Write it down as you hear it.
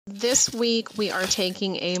This week we are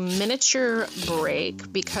taking a miniature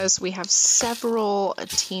break because we have several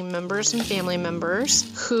team members and family members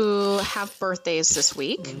who have birthdays this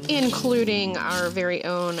week, including our very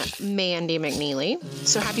own Mandy McNeely.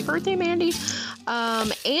 So happy birthday, Mandy.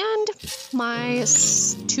 And my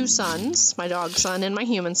two sons, my dog son and my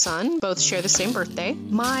human son, both share the same birthday.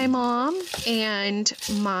 My mom and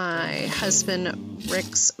my husband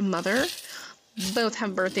Rick's mother both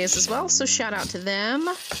have birthdays as well, so shout out to them.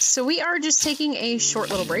 So we are just taking a short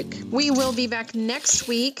little break. We will be back next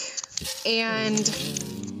week, and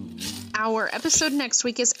our episode next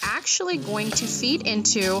week is actually going to feed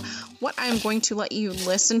into what I'm going to let you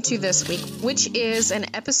listen to this week, which is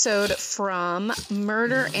an episode from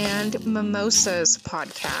Murder and Mimosas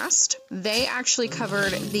podcast. They actually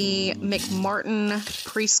covered the McMartin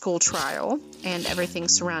preschool trial and everything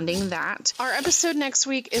surrounding that. Our episode next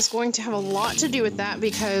week is going to have a lot to do with that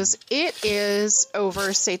because it is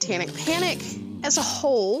over Satanic Panic as a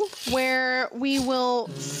whole, where we will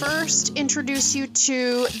first introduce you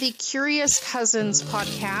to the Curious Cousins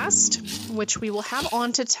podcast, which we will have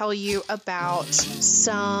on to tell you about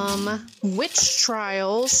some witch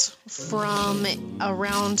trials from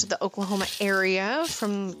around the Oklahoma area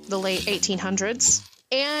from the late 1800s.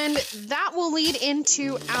 And that will lead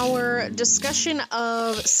into our discussion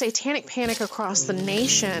of satanic panic across the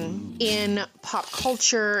nation in pop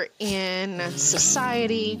culture, in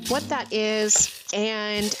society, what that is,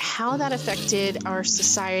 and how that affected our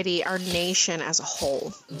society, our nation as a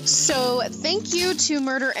whole. So thank you to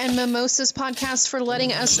Murder and Mimosas podcast for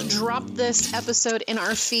letting us drop this episode in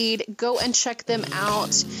our feed. Go and check them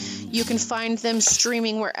out. You can find them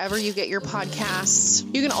streaming wherever you get your podcasts.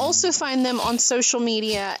 You can also find them on social media,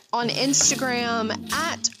 on Instagram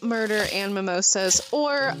at Murder and Mimosas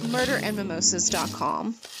or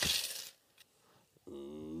murderandmimosas.com.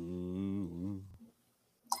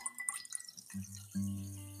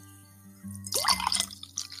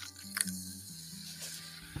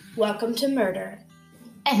 Welcome to Murder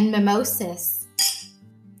and Mimosas.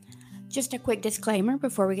 Just a quick disclaimer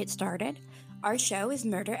before we get started. Our show is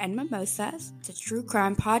Murder and Mimosas. It's a true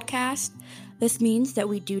crime podcast. This means that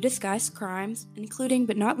we do discuss crimes, including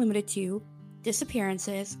but not limited to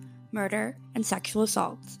disappearances, murder, and sexual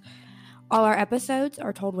assaults. All our episodes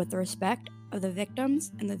are told with the respect of the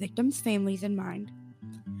victims and the victims' families in mind.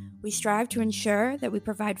 We strive to ensure that we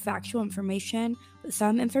provide factual information, but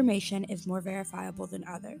some information is more verifiable than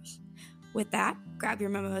others. With that, grab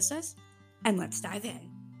your mimosas and let's dive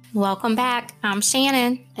in. Welcome back. I'm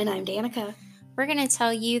Shannon. And I'm Danica. We're going to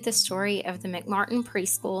tell you the story of the McMartin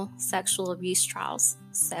preschool sexual abuse trials.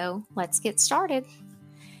 So let's get started.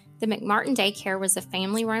 The McMartin daycare was a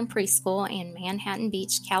family-run preschool in Manhattan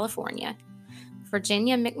Beach, California.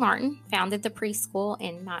 Virginia McMartin founded the preschool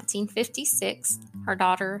in 1956. Her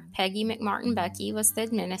daughter, Peggy McMartin Bucky, was the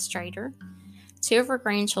administrator. Two of her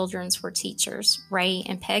grandchildren were teachers, Ray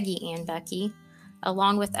and Peggy Ann Bucky,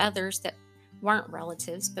 along with others that weren't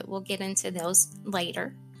relatives, but we'll get into those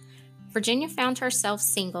later. Virginia found herself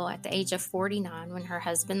single at the age of 49 when her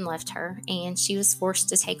husband left her, and she was forced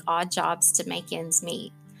to take odd jobs to make ends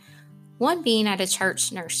meet. One being at a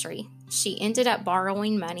church nursery. She ended up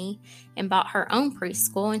borrowing money and bought her own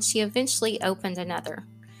preschool, and she eventually opened another.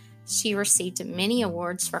 She received many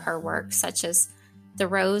awards for her work, such as the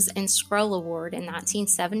Rose and Scroll Award in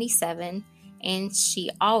 1977, and she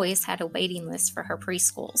always had a waiting list for her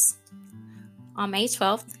preschools. On May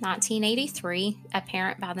 12, 1983, a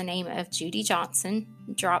parent by the name of Judy Johnson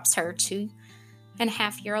drops her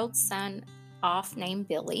 2.5-year-old son off named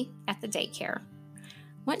Billy at the daycare.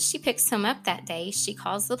 Once she picks him up that day, she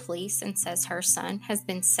calls the police and says her son has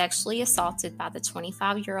been sexually assaulted by the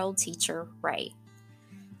 25-year-old teacher, Ray.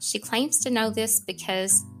 She claims to know this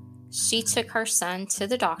because she took her son to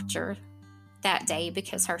the doctor that day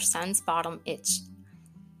because her son's bottom itched.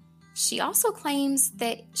 She also claims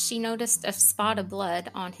that she noticed a spot of blood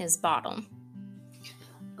on his bottom.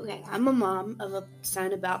 Okay, I'm a mom of a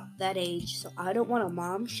son about that age, so I don't want to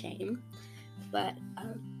mom shame, but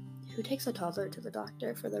who takes a toddler to the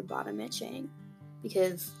doctor for their bottom itching?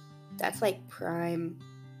 Because that's like prime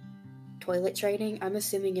toilet training. I'm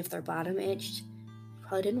assuming if their bottom itched, it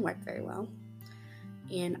probably didn't work very well.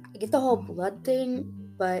 And I get the whole blood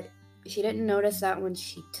thing, but she didn't notice that when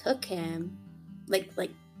she took him. Like,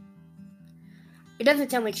 it doesn't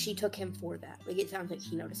sound like she took him for that. Like, it sounds like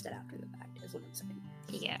she noticed it after the fact, is what I'm saying.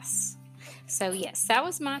 Yes. So, yes, that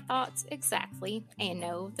was my thoughts exactly. And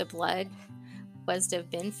no, the blood was to have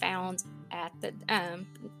been found at the,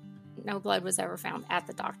 no blood was ever found at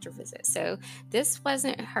the doctor visit. So, this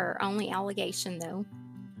wasn't her only allegation, though,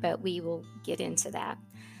 but we will get into that.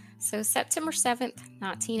 So September 7th,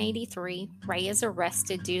 1983, Ray is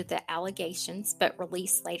arrested due to the allegations, but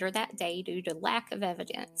released later that day due to lack of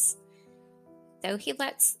evidence. Though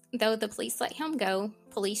the police let him go,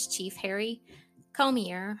 Police Chief Harry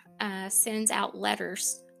Comier sends out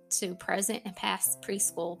letters to present and past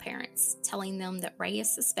preschool parents, telling them that Ray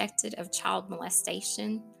is suspected of child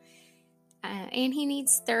molestation, and he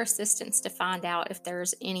needs their assistance to find out if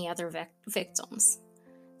there's any other victims.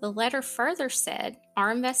 The letter further said,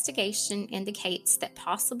 "Our investigation indicates that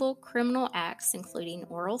possible criminal acts, including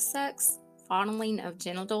oral sex, fondling of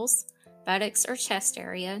genitals, buttocks or chest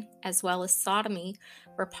area, as well as sodomy,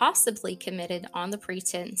 were possibly committed on the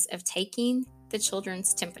pretense of taking the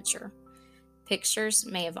children's temperature. Pictures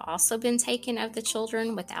may have also been taken of the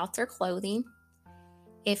children without their clothing.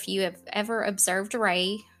 If you have ever observed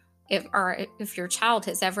Ray, if your child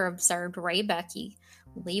has ever observed Ray Bucky,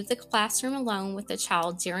 leave the classroom alone with the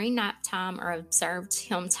child during nap time or observed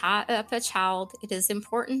him tie up a child, it is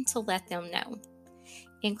important to let them know."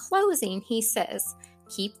 In closing, he says,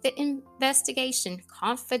 "Keep the investigation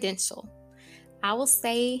confidential." I will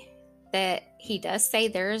say that he does say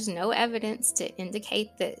there is no evidence to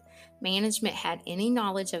indicate that management had any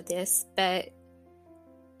knowledge of this, but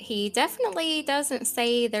he definitely doesn't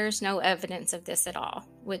say there's no evidence of this at all,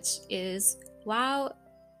 which is why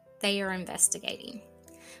they are investigating.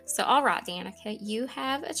 So, all right, Danica, you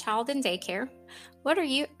have a child in daycare. What are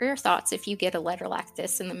your thoughts if you get a letter like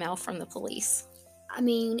this in the mail from the police? I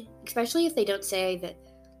mean, especially if they don't say that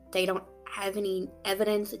they don't have any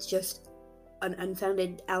evidence, it's just an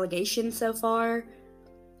unfounded allegation so far,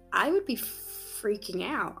 I would be freaking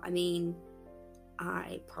out. I mean,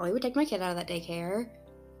 I probably would take my kid out of that daycare.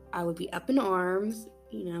 I would be up in arms,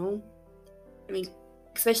 I mean,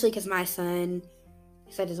 especially because my son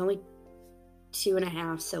said is only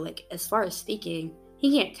 2.5, so like as far as speaking,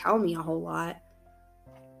 he can't tell me a whole lot,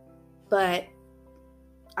 but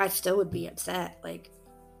I still would be upset. Like,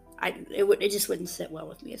 it just wouldn't sit well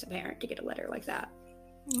with me as a parent to get a letter like that.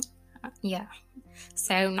 Yeah.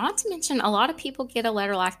 So, not to mention, a lot of people get a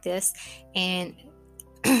letter like this and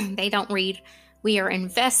they don't read, "We are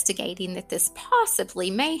investigating that this possibly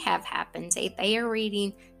may have happened." They are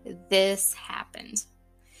reading, "This happened."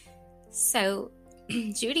 So,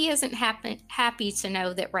 Judy isn't happy to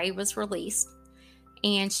know that Ray was released,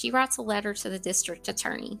 and she writes a letter to the district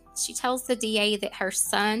attorney. She tells the DA that her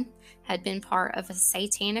son had been part of a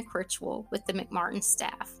satanic ritual with the McMartin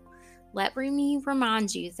staff. Let me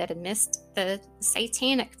remind you that amidst the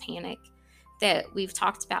satanic panic that we've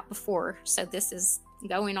talked about before, so this is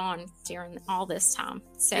going on during all this time.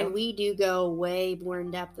 So, and we do go way more in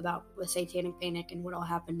depth about the satanic panic and what all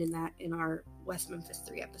happened in our West Memphis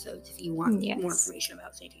 3 episodes if you want more information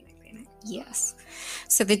about satanic panic. Yes.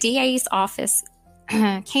 So the DA's office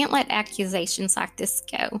can't let accusations like this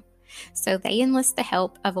go. So they enlist the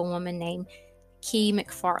help of a woman named Key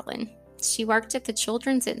McFarland. She worked at the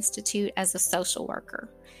Children's Institute as a social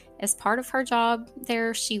worker. As part of her job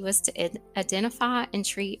there, she was to identify and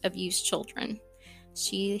treat abused children.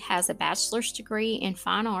 She has a bachelor's degree in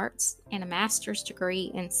fine arts and a master's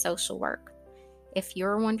degree in social work. If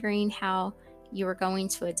you're wondering how you are going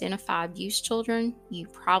to identify abused children, you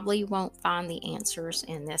probably won't find the answers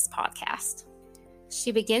in this podcast.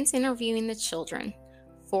 She begins interviewing the children,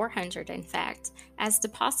 400 in fact, as to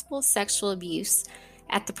possible sexual abuse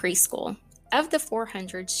at the preschool. Of the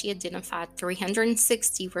 400, she identified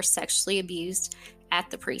 360 were sexually abused at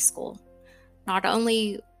the preschool. Not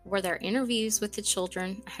only were there interviews with the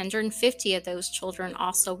children, 150 of those children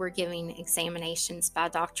also were giving examinations by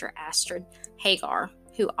Dr. Astrid Hagar,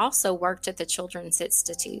 who also worked at the Children's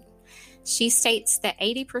Institute. She states that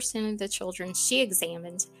 80% of the children she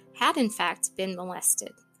examined had in fact been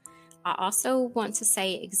molested. I also want to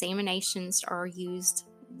say examinations are used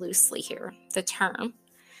loosely here, the term.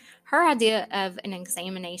 Her idea of an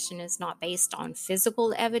examination is not based on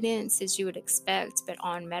physical evidence as you would expect, but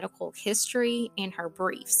on medical history and her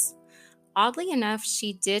briefs. Oddly enough,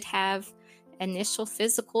 she did have initial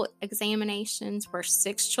physical examinations where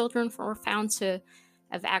 6 children were found to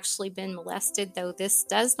have actually been molested, though this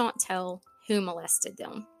does not tell who molested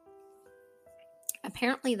them.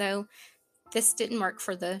 Apparently, though, this didn't work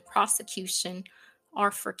for the prosecution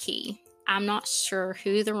or for Key. I'm not sure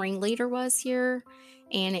who the ringleader was here,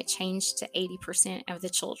 and it changed to 80% of the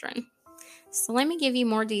children. So let me give you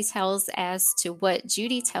more details as to what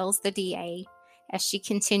Judy tells the DA as she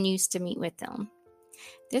continues to meet with them.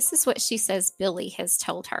 This is what she says Billy has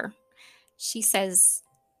told her. She says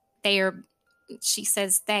they,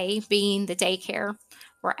 being the daycare,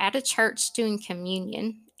 were at a church doing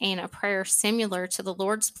communion, and a prayer similar to the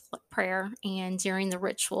Lord's Prayer. And during the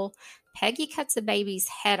ritual, Peggy cuts a baby's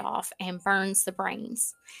head off and burns the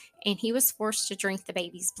brains, and he was forced to drink the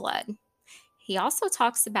baby's blood. He also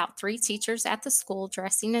talks about 3 teachers at the school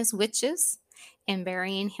dressing as witches and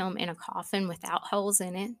burying him in a coffin without holes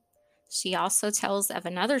in it. She also tells of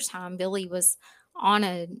another time Billy was on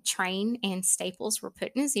a train and staples were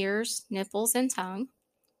put in his ears, nipples, and tongue.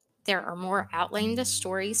 There are more outlandish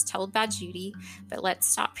stories told by Judy, but let's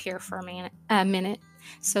stop here for a minute.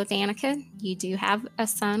 So, Danica, you do have a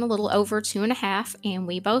son a little over 2.5, and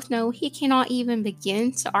we both know he cannot even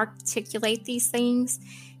begin to articulate these things.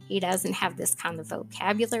 He doesn't have this kind of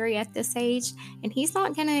vocabulary at this age, and he's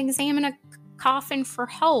not going to examine a coffin for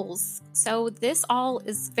holes. So this all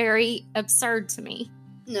is very absurd to me.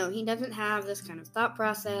 No, he doesn't have this kind of thought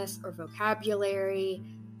process or vocabulary.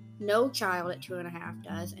 No child at 2.5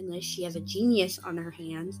 does, unless she has a genius on her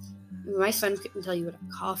hands. My son couldn't tell you what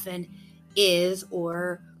a coffin is,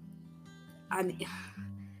 or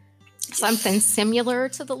something similar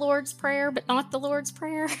to the Lord's Prayer, but not the Lord's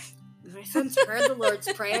Prayer. My son's heard the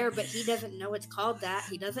Lord's Prayer, but he doesn't know it's called that.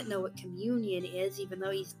 He doesn't know what communion is, even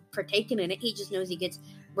though he's partaken in it. He just knows he gets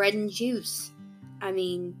bread and juice. I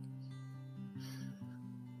mean,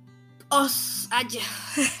 I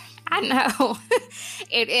know.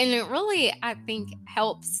 It really, I think,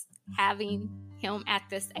 helps having him at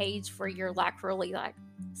this age where you're like, really like,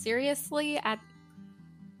 seriously?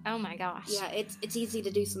 Oh my gosh. Yeah, it's easy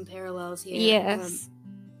to do some parallels here. Yes.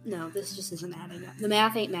 No, this just isn't adding up. The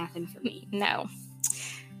math ain't mathing for me. No.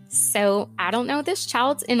 So I don't know this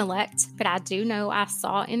child's intellect, but I do know I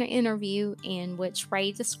saw in an interview in which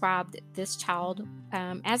Ray described this child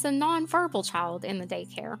as a nonverbal child in the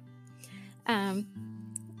daycare.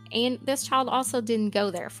 And this child also didn't go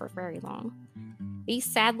there for very long. These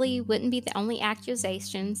sadly wouldn't be the only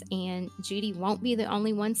accusations, and Judy won't be the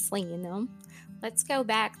only one slinging them. Let's go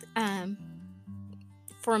back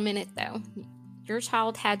for a minute, though. Your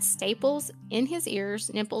child had staples in his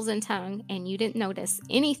ears, nipples, and tongue, and you didn't notice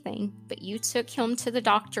anything, but you took him to the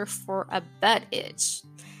doctor for a butt itch.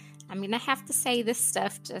 I'm going to have to say this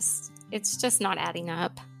stuff it's just not adding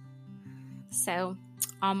up. So,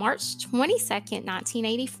 on March 22nd,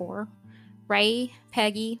 1984, Ray,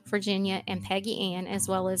 Peggy, Virginia, and Peggy Ann, as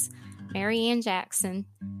well as Mary Ann Jackson,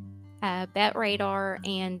 Bet Radar,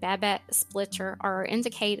 and Babette Splitter are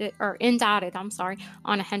indicted on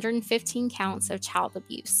 115 counts of child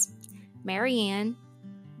abuse. Mary Ann,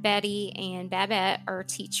 Betty, and Babette are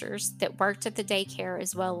teachers that worked at the daycare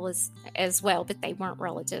as well, but they weren't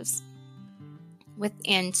relatives.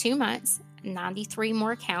 Within 2 months, 93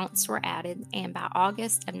 more counts were added, and by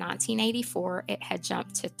August of 1984, it had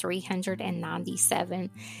jumped to 397,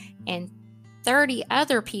 and 30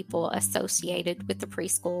 other people associated with the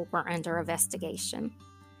preschool were under investigation.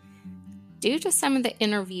 Due to some of the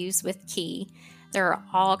interviews with Key, there are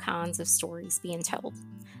all kinds of stories being told.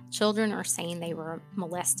 Children are saying they were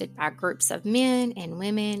molested by groups of men and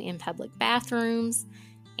women in public bathrooms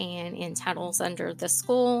and in tunnels under the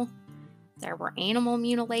school. There were animal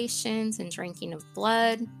mutilations and drinking of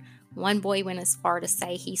blood. One boy went as far to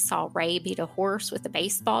say he saw Ray beat a horse with a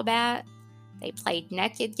baseball bat. They played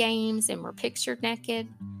naked games and were pictured naked.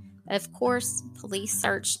 Of course, police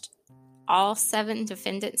searched all 7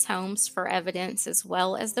 defendants' homes for evidence as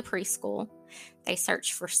well as the preschool. They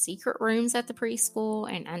searched for secret rooms at the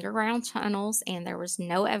preschool and underground tunnels, and there was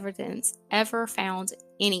no evidence ever found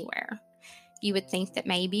anywhere. You would think that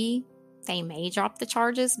maybe they may drop the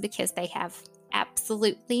charges because they have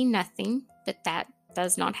absolutely nothing, but that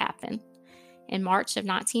does not happen. In March of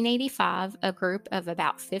 1985, a group of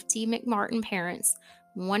about 50 McMartin parents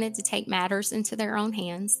wanted to take matters into their own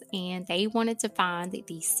hands, and they wanted to find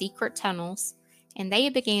these secret tunnels, and they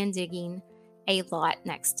began digging a lot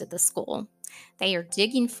next to the school. They are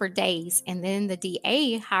digging for days, and then the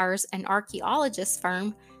DA hires an archaeologist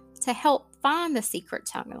firm to help find the secret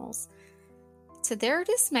tunnels. To their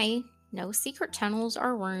dismay, no secret tunnels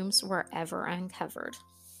or rooms were ever uncovered.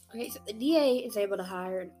 Okay, so the DA is able to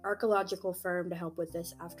hire an archaeological firm to help with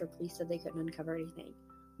this after police said they couldn't uncover anything.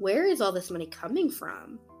 Where is all this money coming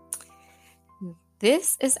from?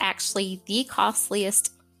 This is actually the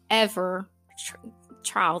costliest ever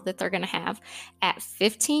trial that they're going to have at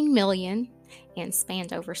 $15 million and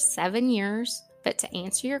spanned over 7 years. But to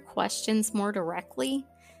answer your questions more directly,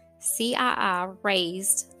 CII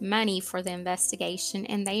raised money for the investigation,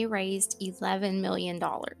 and they raised $11 million.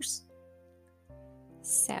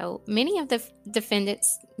 So many of the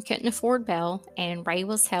defendants couldn't afford bail, and Ray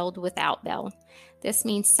was held without bail. This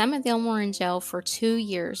means some of them were in jail for 2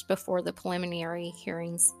 years before the preliminary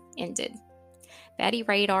hearings ended. Betty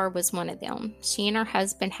Radar was one of them. She and her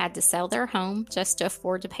husband had to sell their home just to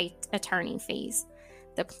afford to pay attorney fees.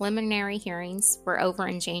 The preliminary hearings were over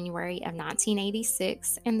in January of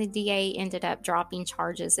 1986, and the DA ended up dropping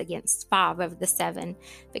charges against 5 of the 7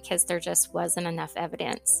 because there just wasn't enough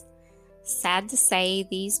evidence. Sad to say,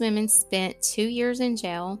 these women spent 2 years in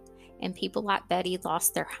jail, and people like Betty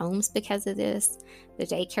lost their homes because of this. The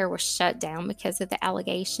daycare was shut down because of the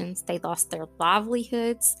allegations. They lost their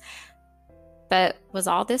livelihoods. But was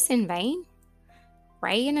all this in vain?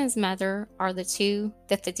 Ray and his mother are the 2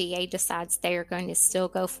 that the DA decides they are going to still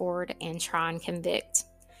go forward and try and convict.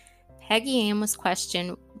 Peggy Ann was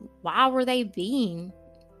questioned, why were they being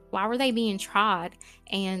tried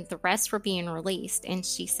and the rest were being released? And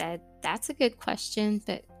she said, that's a good question,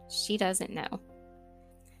 but she doesn't know.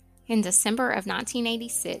 In December of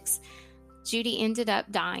 1986, Judy ended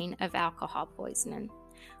up dying of alcohol poisoning.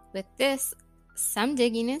 With this, some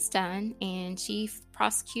digging is done, and Chief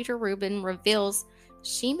Prosecutor Rubin reveals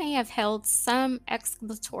she may have held some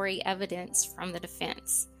exculpatory evidence from the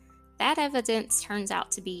defense. That evidence turns out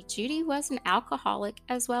to be Judy was an alcoholic,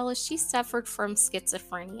 as well as she suffered from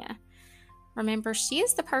schizophrenia. Remember, she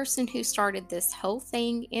is the person who started this whole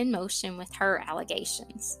thing in motion with her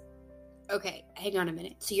allegations. Okay, hang on a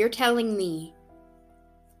minute. So you're telling me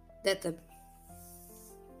that the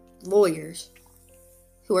lawyers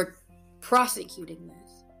who are prosecuting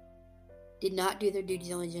this did not do their due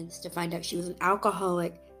diligence to find out she was an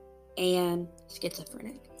alcoholic and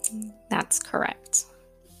schizophrenic? That's correct.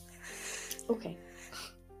 Okay.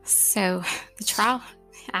 So the trial,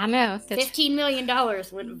 I know. $15 million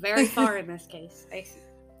went very far in this case.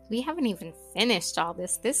 We haven't even finished all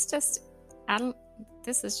this. This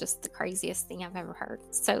is just the craziest thing I've ever heard.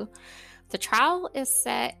 So the trial is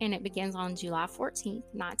set and it begins on July 14th,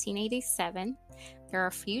 1987. There are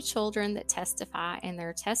a few children that testify, and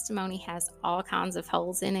their testimony has all kinds of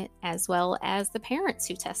holes in it, as well as the parents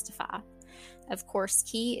who testify. Of course,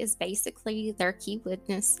 Key is basically their key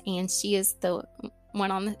witness, and she is the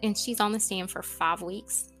one she's on the stand for 5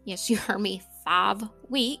 weeks. Yes, you heard me, 5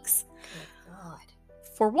 weeks. Good God.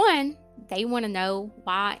 For one, they want to know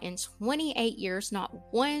why in 28 years, not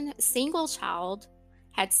one single child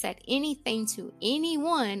had said anything to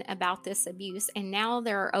anyone about this abuse, and now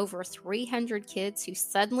there are over 300 kids who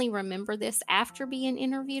suddenly remember this after being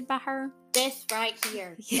interviewed by her. This right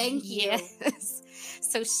here. Thank you. Yes.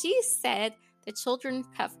 So she said the children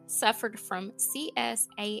suffered from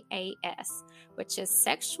CSAAS, which is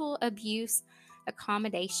Sexual Abuse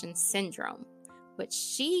Accommodation Syndrome, which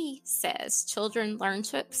she says children learn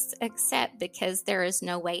to accept because there is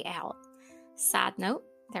no way out. Side note,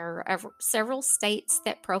 there are several states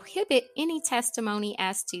that prohibit any testimony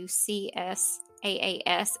as to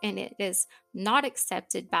CSAAS, and it is not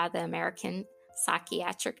accepted by the American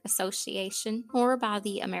Psychiatric Association or by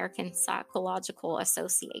the American Psychological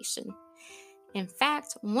Association. In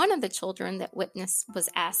fact, one of the children that witnessed was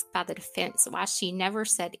asked by the defense why she never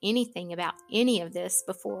said anything about any of this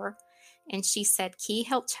before, and she said Key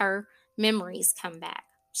helped her memories come back.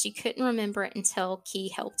 She couldn't remember it until Key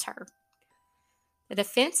helped her. The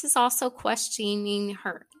defense is also questioning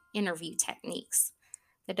her interview techniques.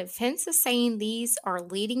 The defense is saying these are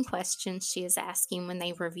leading questions she is asking when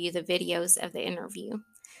they review the videos of the interview.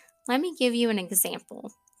 Let me give you an example.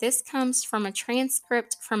 This comes from a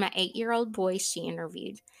transcript from an 8-year-old boy she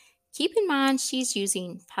interviewed. Keep in mind she's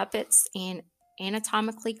using puppets and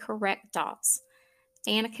anatomically correct dots.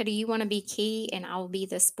 Danica, do you want to be Key and I will be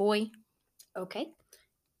this boy? Okay,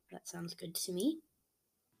 that sounds good to me.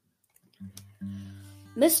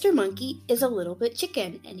 Mr. Monkey is a little bit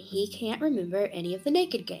chicken, and he can't remember any of the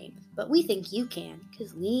naked games, but we think you can,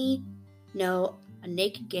 because we know a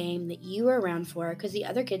naked game that you were around for, because the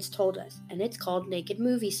other kids told us, and it's called Naked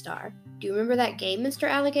Movie Star. Do you remember that game, Mr.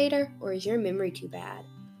 Alligator, or is your memory too bad?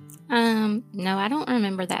 No, I don't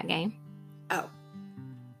remember that game. Oh.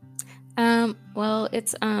 Well,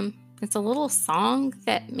 it's a little song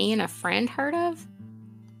that me and a friend heard of.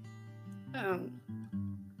 Oh.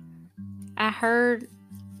 I heard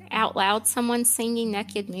out loud someone singing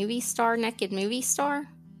Naked Movie Star, Naked Movie Star.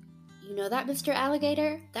 You know that, Mr.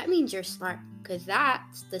 Alligator? That means you're smart, because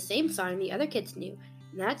that's the same song the other kids knew,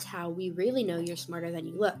 and that's how we really know you're smarter than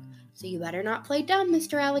you look. So you better not play dumb,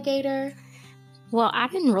 Mr. Alligator. Well, I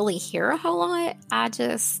didn't really hear a whole lot. I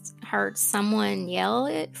just heard someone yell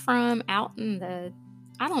it from out in the,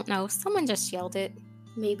 I don't know, someone just yelled it.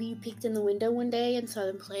 Maybe you peeked in the window one day and saw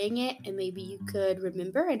them playing it, and maybe you could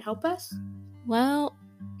remember and help us? Well,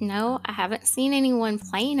 no, I haven't seen anyone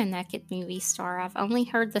playing a Naked Movie Star. I've only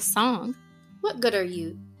heard the song. What good are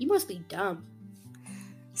you? You must be dumb.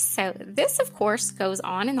 So this, of course, goes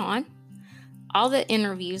on and on. All the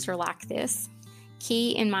interviews are like this.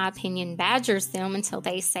 Key, in my opinion, badgers them until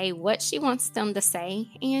they say what she wants them to say,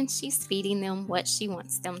 and she's feeding them what she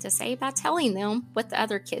wants them to say by telling them what the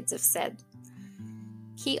other kids have said.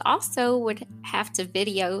 Key also would have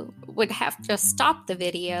to stop the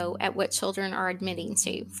video at what children are admitting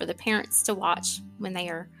to for the parents to watch when they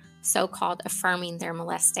are so-called affirming their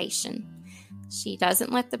molestation. She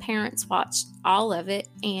doesn't let the parents watch all of it,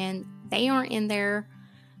 and they aren't in there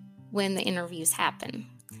when the interviews happen.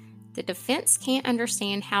 The defense can't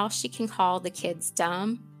understand how she can call the kids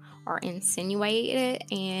dumb or insinuate it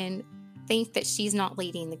and think that she's not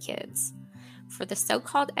leading the kids. For the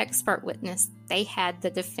so-called expert witness,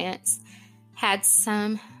 the defense had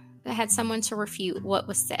someone to refute what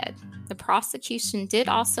was said. The prosecution did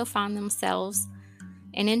also find themselves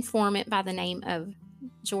an informant by the name of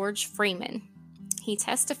George Freeman. He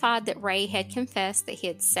testified that Ray had confessed that he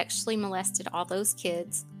had sexually molested all those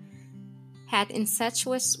kids, had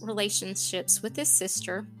incestuous relationships with his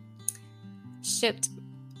sister, shipped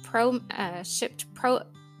pro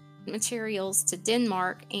materials to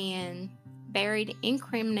Denmark, and buried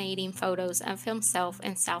incriminating photos of himself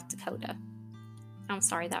in South Dakota. I'm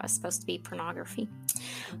sorry, that was supposed to be pornography.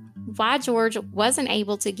 Why George wasn't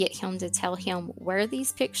able to get him to tell him where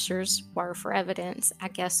these pictures were for evidence, I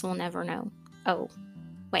guess we'll never know. Oh,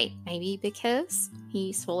 wait, maybe because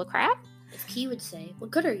he's full of crap? If he would say,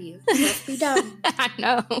 what good are you? Must be dumb. I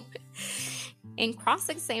know. In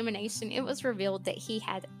cross-examination, it was revealed that he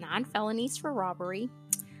had 9 felonies for robbery,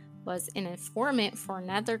 was an informant for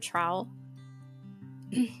another trial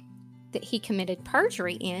that he committed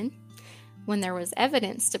perjury in when there was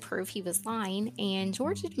evidence to prove he was lying, and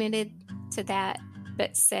George admitted to that,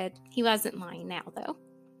 but said he wasn't lying now, though.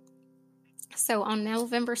 So on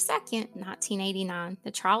November 2nd, 1989,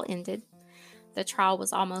 the trial ended. The trial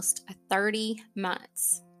was almost 30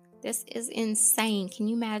 months. This is insane. Can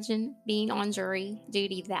you imagine being on jury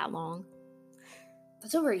duty that long?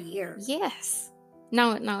 That's over a year. Yes.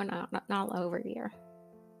 No, not over a year.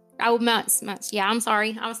 Oh, months. Yeah, I'm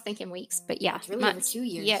sorry. I was thinking weeks, but yeah. It's really months. over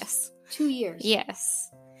 2 years. Yes. 2 years.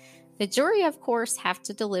 Yes. The jury, of course, have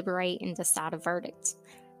to deliberate and decide a verdict.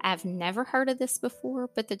 I've never heard of this before,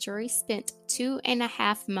 but the jury spent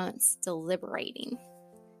 2.5 months deliberating.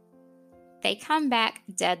 They come back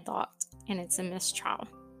deadlocked, and it's a mistrial.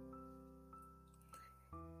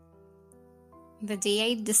 The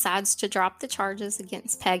DA decides to drop the charges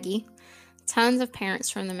against Peggy. Tons of parents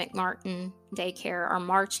from the McMartin daycare are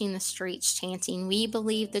marching the streets chanting, "We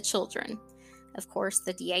believe the children." Of course,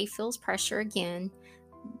 the DA feels pressure again,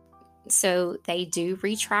 so they do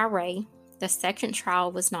retry Ray. The second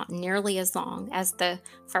trial was not nearly as long as the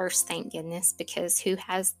first, thank goodness, because who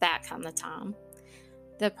has that kind of time?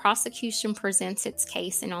 The prosecution presents its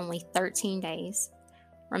case in only 13 days.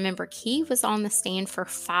 Remember, Key was on the stand for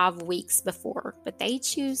 5 weeks before, but they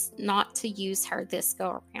choose not to use her this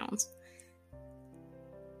go around.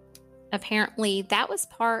 Apparently, that was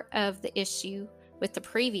part of the issue with the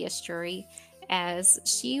previous jury, as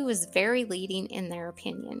she was very leading in their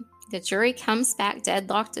opinion. The jury comes back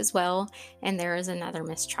deadlocked as well, and there is another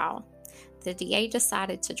mistrial. The DA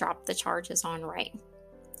decided to drop the charges on Ray.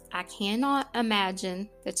 I cannot imagine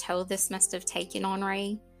the toll this must have taken on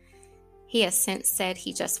Ray. He has since said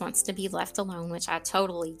he just wants to be left alone, which I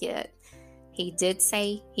totally get. He did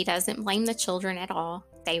say he doesn't blame the children at all.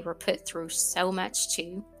 They were put through so much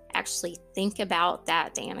too. Actually, think about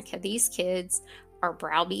that, Danica. These kids are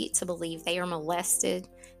browbeat to believe they are molested.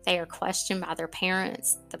 They are questioned by their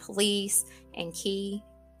parents, the police, and Key.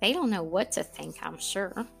 They don't know what to think, I'm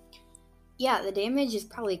sure. Yeah, the damage is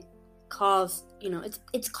probably caused,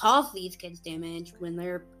 it's caused these kids damage when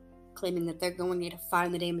they're claiming that they're going to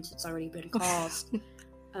find the damage that's already been caused.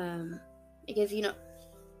 Because,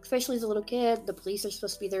 especially as a little kid, the police are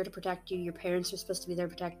supposed to be there to protect you, your parents are supposed to be there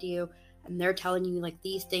to protect you, and they're telling you,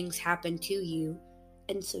 these things happen to you,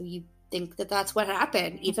 and so you think that that's what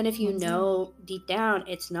happened, even if you know deep down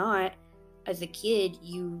it's not. As a kid,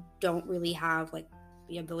 you don't really have,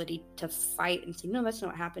 the ability to fight and say, no, that's not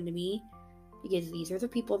what happened to me, because these are the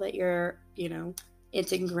people that you're,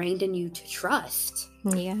 it's ingrained in you to trust.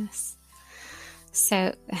 Yes.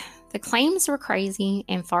 So the claims were crazy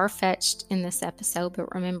and far-fetched in this episode,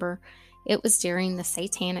 but remember, it was during the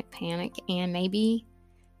Satanic panic, and maybe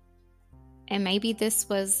this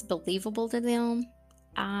was believable to them.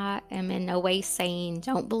 I am in no way saying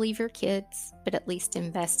don't believe your kids, but at least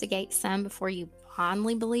investigate some before you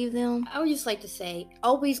blindly believe them. I would just like to say,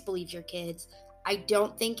 always believe your kids. I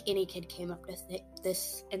don't think any kid came up with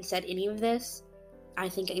this and said any of this. I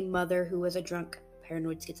think a mother who was a drunk,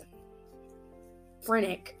 paranoid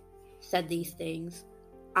schizophrenic said these things.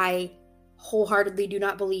 I wholeheartedly do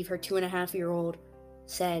not believe her 2.5-year-old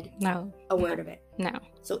said a word of it. No.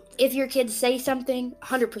 So if your kids say something,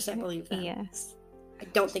 100% believe them. Yes. I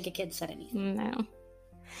don't think a kid said anything. No.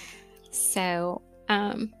 So,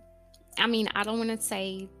 I mean, I don't want to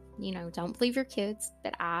say, don't believe your kids,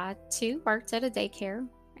 but I too worked at a daycare.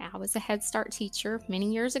 I was a Head Start teacher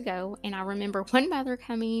many years ago, and I remember one mother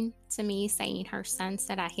coming to me saying her son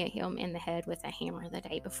said I hit him in the head with a hammer the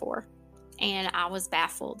day before. And I was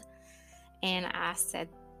baffled. And I said,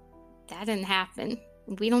 that didn't happen.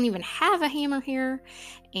 We don't even have a hammer here.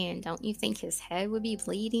 And don't you think his head would be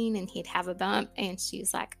bleeding and he'd have a bump? And she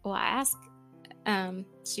was like, well, I asked.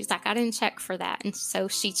 She was like, I didn't check for that. And so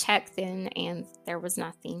she checked in and there was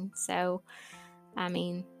nothing. So, I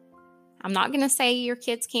mean, I'm not going to say your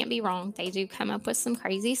kids can't be wrong. They do come up with some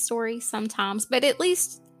crazy stories sometimes, but at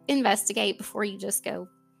least investigate before you just go,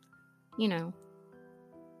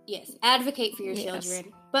 Yes, advocate for your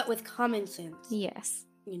children, but with common sense. Yes.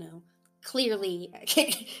 Clearly,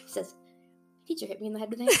 says, teacher hit me in the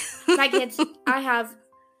head with it. My kids, I have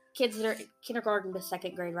kids that are kindergarten to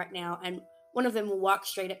 2nd grade right now, and one of them will walk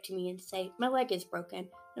straight up to me and say, my leg is broken. And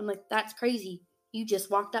I'm like, that's crazy. You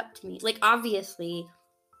just walked up to me. Like, obviously,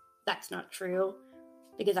 that's not true,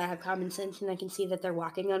 because I have common sense and I can see that they're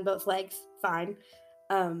walking on both legs fine.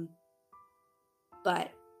 But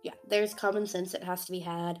yeah, there's common sense that has to be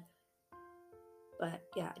had. But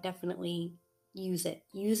yeah, definitely use it,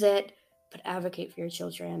 but advocate for your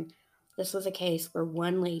children. This was a case where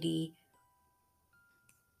one lady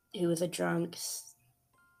who was a drunk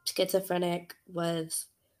schizophrenic was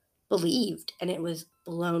believed, and it was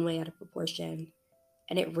blown way out of proportion,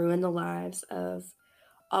 and it ruined the lives of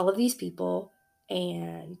all of these people,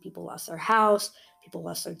 and people lost their house, people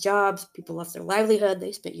lost their jobs, people lost their livelihood,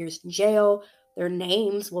 they spent years in jail, their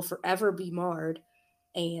names will forever be marred,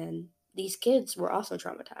 and these kids were also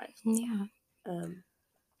traumatized. Yeah.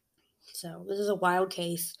 So this is a wild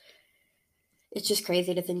case. It's just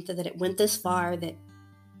crazy to think that it went this far, that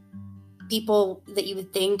people that you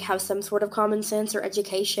would think have some sort of common sense or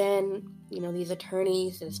education, these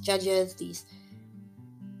attorneys, these judges,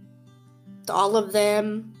 all of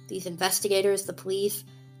them, these investigators, the police,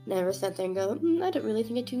 never sat there and go, I don't really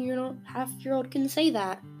think a 2.5-year-old can say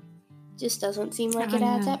that. Just doesn't seem like it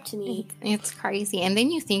adds up to me. It's crazy. And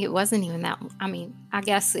then you think it wasn't even that, I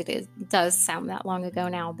guess does sound that long ago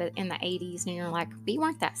now, but in the 80s, and you're like, we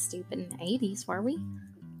weren't that stupid in the 80s, were we?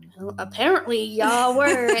 Well, apparently y'all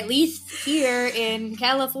were, at least here in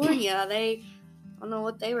California. I don't know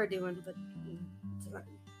what they were doing, but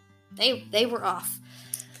they were off.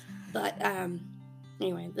 But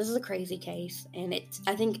anyway, this is a crazy case, and it's,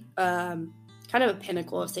 I think, kind of a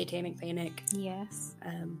pinnacle of satanic panic. Yes.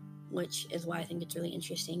 Which is why I think it's really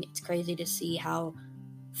interesting. It's crazy to see how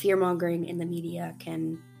fear-mongering in the media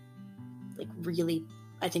can, really,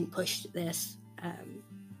 I think, push this.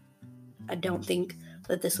 I don't think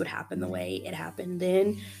that this would happen the way it happened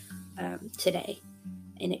then, today.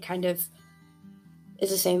 And it kind of is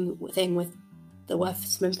the same thing with the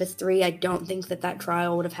West Memphis 3. I don't think that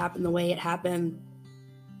trial would have happened the way it happened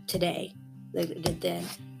today, that it did then.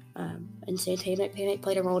 And satanic panic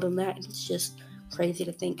played a role in that. It's just crazy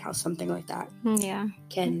to think how something like that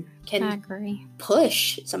can I agree.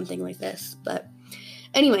 Push something like this. But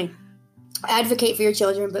anyway, advocate for your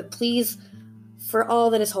children, but please, for all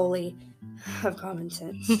that is holy, have common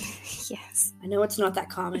sense. Yes. I know it's not that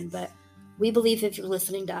common, but we believe if you're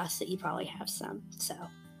listening to us that you probably have some. So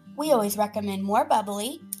we always recommend more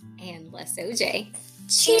bubbly and less OJ.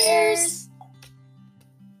 Cheers!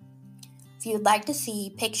 If you'd like to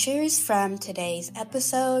see pictures from today's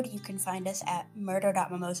episode, you can find us at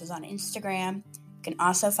murder.mimosas on Instagram. You can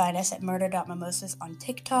also find us at murder.mimosas on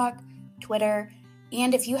TikTok, Twitter,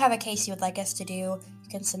 and if you have a case you would like us to do, you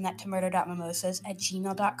can send that to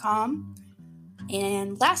murder.mimosas@gmail.com.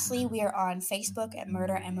 And lastly, we are on Facebook at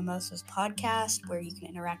Murder and Mimosas Podcast, where you can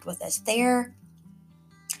interact with us there.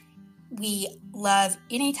 We love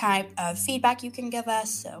any type of feedback you can give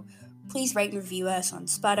us, so please rate and review us on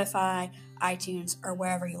Spotify, iTunes, or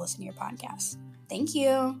wherever you listen to your podcasts. Thank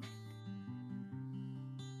you.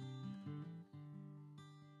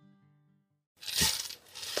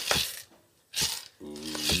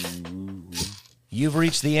 You've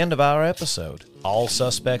reached the end of our episode. All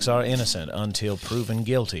suspects are innocent until proven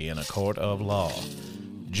guilty in a court of law.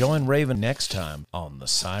 Join Raven next time on the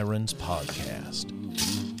Sirens Podcast.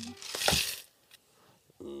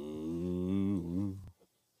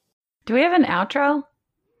 Do we have an outro?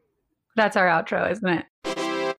 That's our outro, isn't it?